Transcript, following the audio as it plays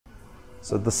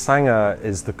So the Sangha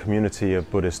is the community of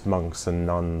Buddhist monks and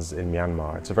nuns in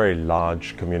Myanmar. It's a very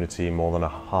large community, more than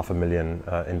 500,000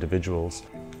 individuals.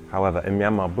 However, in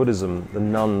Myanmar Buddhism, the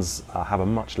nuns have a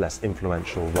much less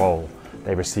influential role.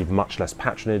 They receive much less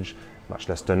patronage, much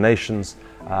less donations,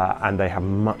 and they have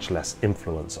much less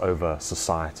influence over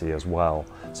society as well.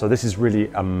 So this is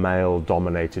really a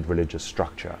male-dominated religious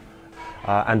structure.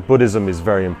 And Buddhism is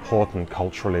very important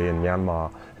culturally in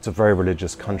Myanmar. It's a very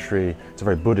religious country, it's a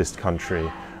very Buddhist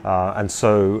country, and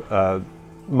so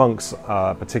monks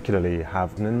particularly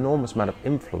have an enormous amount of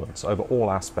influence over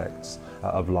all aspects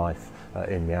of life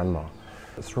in Myanmar.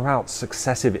 Throughout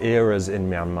successive eras in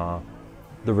Myanmar,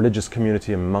 the religious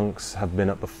community and monks have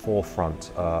been at the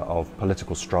forefront of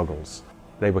political struggles.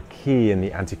 They were key in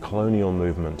the anti-colonial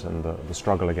movement and the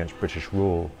struggle against British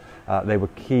rule. They were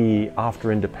key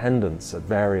after independence at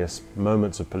various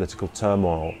moments of political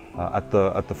turmoil, at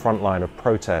the front line of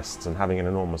protests and having an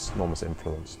enormous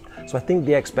influence. So I think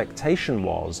the expectation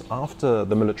was, after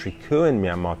the military coup in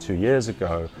Myanmar 2 years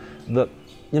ago, that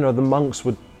the monks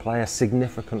would play a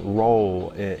significant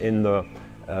role in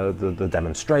the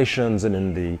demonstrations and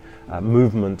in the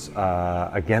movement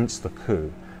against the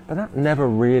coup. But that never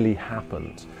really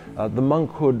happened. The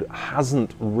monkhood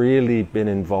hasn't really been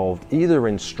involved either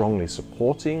in strongly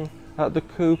supporting the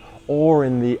coup or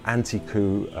in the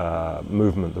anti-coup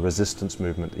movement, the resistance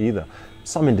movement either.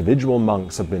 Some individual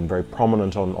monks have been very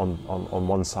prominent on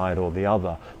one side or the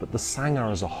other, but the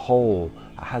Sangha as a whole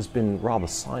has been rather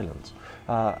silent.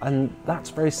 And that's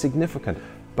very significant.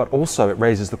 But also it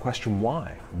raises the question,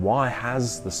 why? Why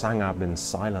has the Sangha been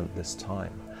silent this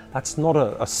time? That's not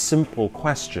a simple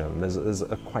question. There's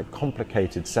a quite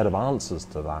complicated set of answers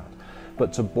to that.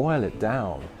 But to boil it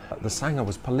down, the Sangha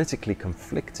was politically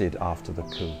conflicted after the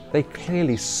coup. They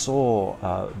clearly saw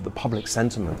the public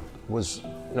sentiment was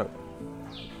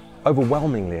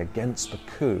overwhelmingly against the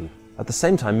coup. At the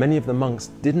same time, many of the monks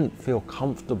didn't feel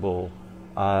comfortable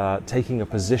taking a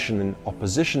position in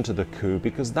opposition to the coup,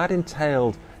 because that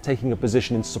entailed taking a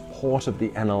position in support of the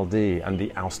NLD and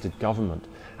the ousted government.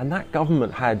 And that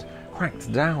government had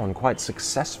cracked down quite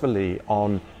successfully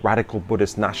on radical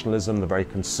Buddhist nationalism, the very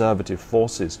conservative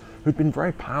forces who'd been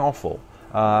very powerful.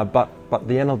 But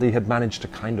the NLD had managed to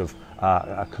kind of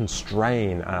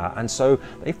constrain, and so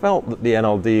they felt that the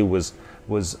NLD was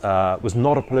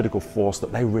not a political force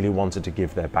that they really wanted to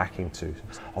give their backing to.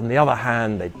 On the other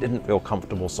hand, they didn't feel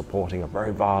comfortable supporting a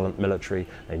very violent military.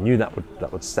 They knew that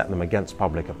would set them against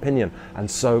public opinion, and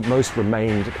so most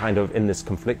remained kind of in this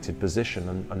conflicted position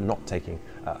and not taking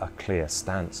a clear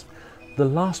stance. The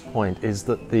last point is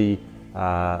that the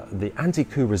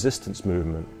anti-coup resistance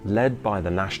movement, led by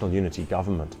the National Unity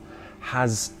Government,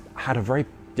 has had a very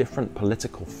different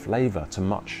political flavour to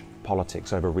much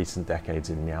politics over recent decades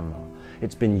in Myanmar.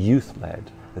 It's been youth-led.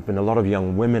 There have been a lot of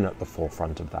young women at the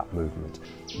forefront of that movement.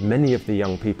 Many of the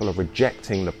young people are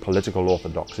rejecting the political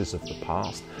orthodoxies of the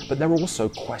past, but they're also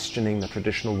questioning the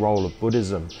traditional role of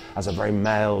Buddhism as a very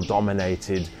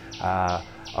male-dominated,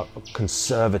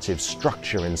 conservative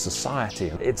structure in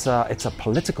society. It's a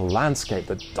political landscape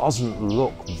that doesn't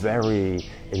look very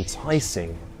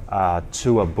enticing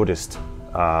to a Buddhist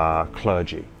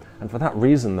clergy. And for that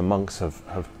reason, the monks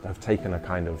have taken a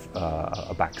kind of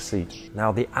a back seat.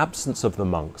 Now, the absence of the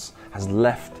monks has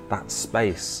left that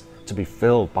space to be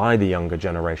filled by the younger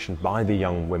generation, by the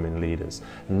young women leaders,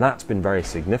 and that's been very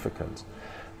significant.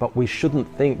 But we shouldn't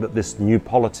think that this new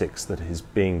politics that is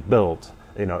being built,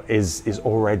 is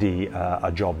already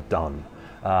a job done.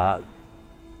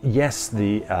 Yes,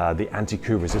 the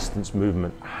anti-coup resistance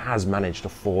movement has managed to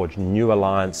forge new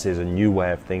alliances, a new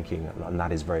way of thinking, and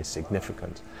that is very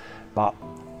significant. But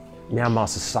Myanmar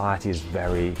society is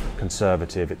very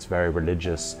conservative, it's very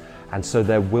religious, and so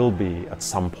there will be at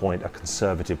some point a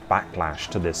conservative backlash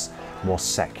to this more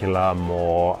secular,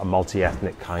 more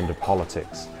multi-ethnic kind of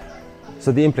politics.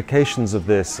 So the implications of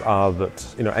this are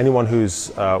that anyone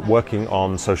who's working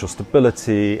on social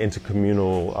stability,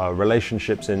 intercommunal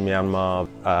relationships in Myanmar,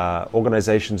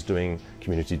 organizations doing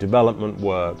community development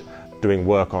work, doing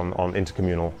work on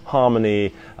intercommunal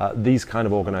harmony, these kind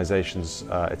of organizations,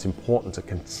 it's important to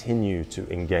continue to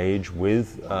engage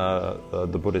with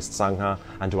the Buddhist Sangha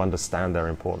and to understand their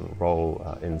important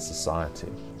role in society.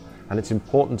 And it's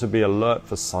important to be alert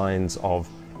for signs of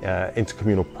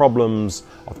intercommunal problems,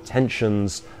 of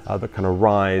tensions that can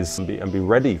arise, and be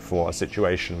ready for a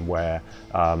situation where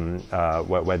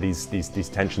these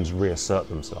tensions reassert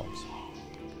themselves.